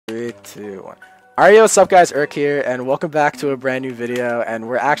3, 2, 1. Alright, yo, what's up guys, Urk here, and welcome back to a brand new video, and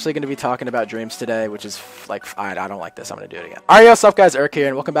we're actually going to be talking about dreams today, which is, I don't like this, I'm going to do it again. Alright, yo, what's up guys, Urk here,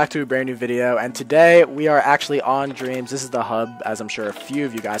 and welcome back to a brand new video, and today we are actually on Dreams. This is the hub, as I'm sure a few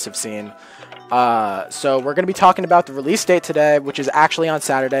of you guys have seen. So we're going to be talking about the release date today, which is actually on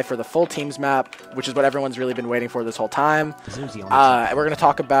Saturday for the full Teams map, which is what everyone's really been waiting for this whole time. We're going to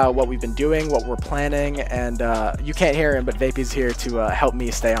talk about what we've been doing, what we're planning, and you can't hear him, but Vapey's here to help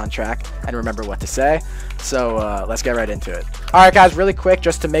me stay on track and remember what to say. So let's get right into it. Alright guys, really quick,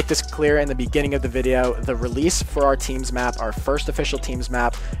 just to make this clear in the beginning of the video, the release for our Teams map, our first official Teams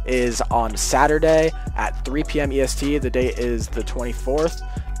map, is on Saturday at 3 PM EST. The date is the 24th.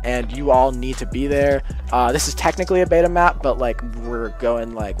 And you all need to be there. This is technically a beta map, but we're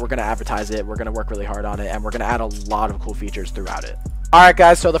gonna advertise it, we're gonna work really hard on it, and we're gonna add a lot of cool features throughout it. Alright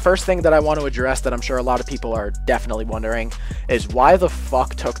guys, so the first thing that I want to address that I'm sure a lot of people are definitely wondering is why the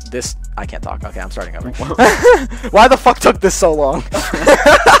fuck took this... I can't talk. Okay, I'm starting over. Why the fuck took this so long?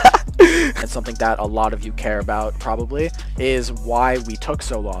 And something that a lot of you care about probably is why we took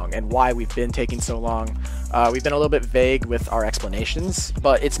so long and why we've been taking so long. We've been a little bit vague with our explanations,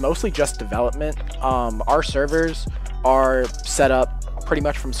 but it's mostly just development. Our servers are set up pretty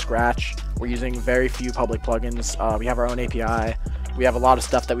much from scratch. We're using very few public plugins. We have our own API. We have a lot of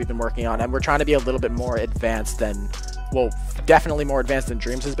stuff that we've been working on, and we're trying to be a little bit more advanced than, well, definitely more advanced than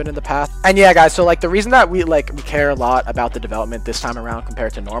Dreams has been in the past. And yeah guys, so the reason that we care a lot about the development this time around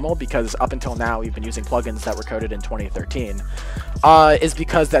compared to normal, because up until now we've been using plugins that were coded in 2013, is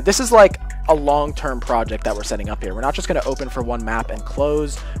because that this is a long-term project that we're setting up here. We're not just going to open for one map and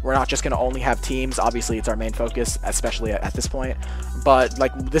close. We're not just going to only have teams. Obviously it's our main focus, especially at this point, but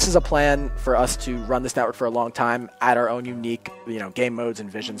this is a plan for us to run this network for a long time, add our own unique game modes and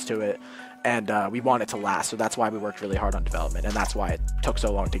visions to it, and we want it to last. So that's why we worked really hard on development, and that's why it took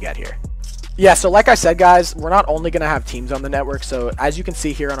so long to get here. Yeah, so like I said guys, we're not only going to have teams on the network, so as you can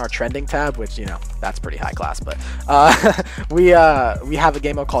see here on our trending tab, which that's pretty high class, but we have a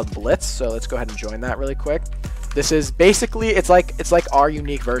game mode called Blitz, so let's go ahead and join that really quick. This is basically, it's like our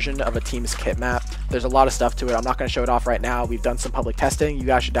unique version of a Teams kit map. There's a lot of stuff to it. I'm not going to show it off right now. We've done some public testing. You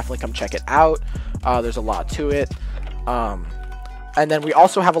guys should definitely come check it out. There's a lot to it. And then we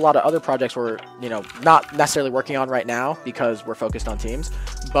also have a lot of other projects we're, not necessarily working on right now because we're focused on Teams,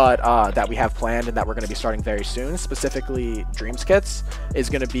 but that we have planned and that we're going to be starting very soon. Specifically, Dreams Kits is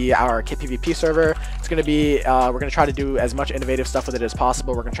going to be our kit PvP server. It's going to be, we're going to try to do as much innovative stuff with it as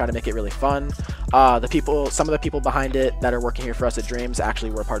possible. We're going to try to make it really fun. Some of the people behind it that are working here for us at Dreams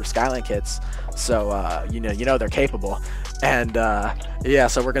actually were part of Skyline Kits, so you know they're capable. And yeah,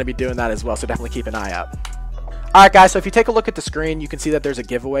 so we're going to be doing that as well. So definitely keep an eye out. Alright guys, so if you take a look at the screen, you can see that there's a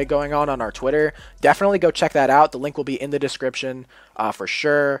giveaway going on our Twitter. Definitely go check that out. The link will be in the description for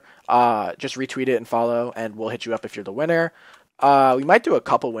sure. Just retweet it and follow, and we'll hit you up if you're the winner. We might do a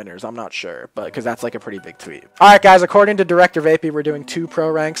couple winners, I'm not sure, but because that's a pretty big tweet. Alright guys, according to Director Vapey, we're doing 2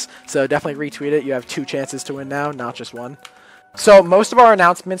 pro ranks, so definitely retweet it. You have 2 chances to win now, not just 1. So most of our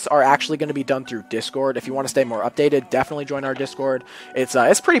announcements are actually going to be done through Discord. If you want to stay more updated, definitely join our Discord.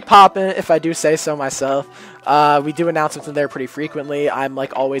 It's pretty poppin', if I do say so myself. We do announcements in there pretty frequently. I'm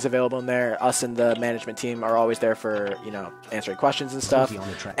always available in there. Us and the management team are always there for answering questions and stuff.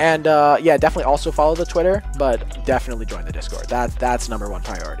 And yeah, definitely also follow the Twitter, but definitely join the Discord. That's #1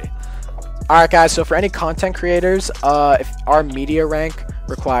 priority. Alright guys, so for any content creators, if our media rank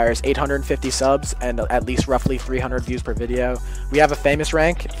requires 850 subs and at least roughly 300 views per video, we have a famous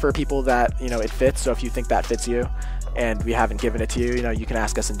rank for people that it fits. So if you think that fits you and we haven't given it to you, you can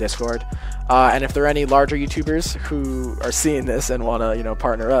ask us in Discord. And if there are any larger YouTubers who are seeing this and want to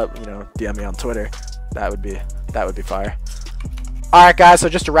partner up, DM me on Twitter. That would be fire. Alright guys, so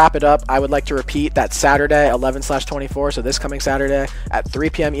just to wrap it up, I would like to repeat that Saturday 11/24, so this coming Saturday at 3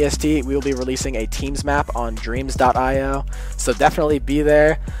 PM EST, we will be releasing a Teams map on dreams.io, so definitely be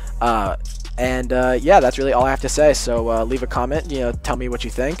there. Yeah, that's really all I have to say, so leave a comment, tell me what you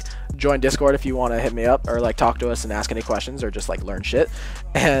think. Join Discord if you want to hit me up or talk to us and ask any questions or just learn shit.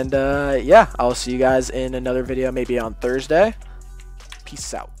 And yeah, I'll see you guys in another video maybe on Thursday.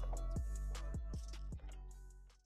 Peace out.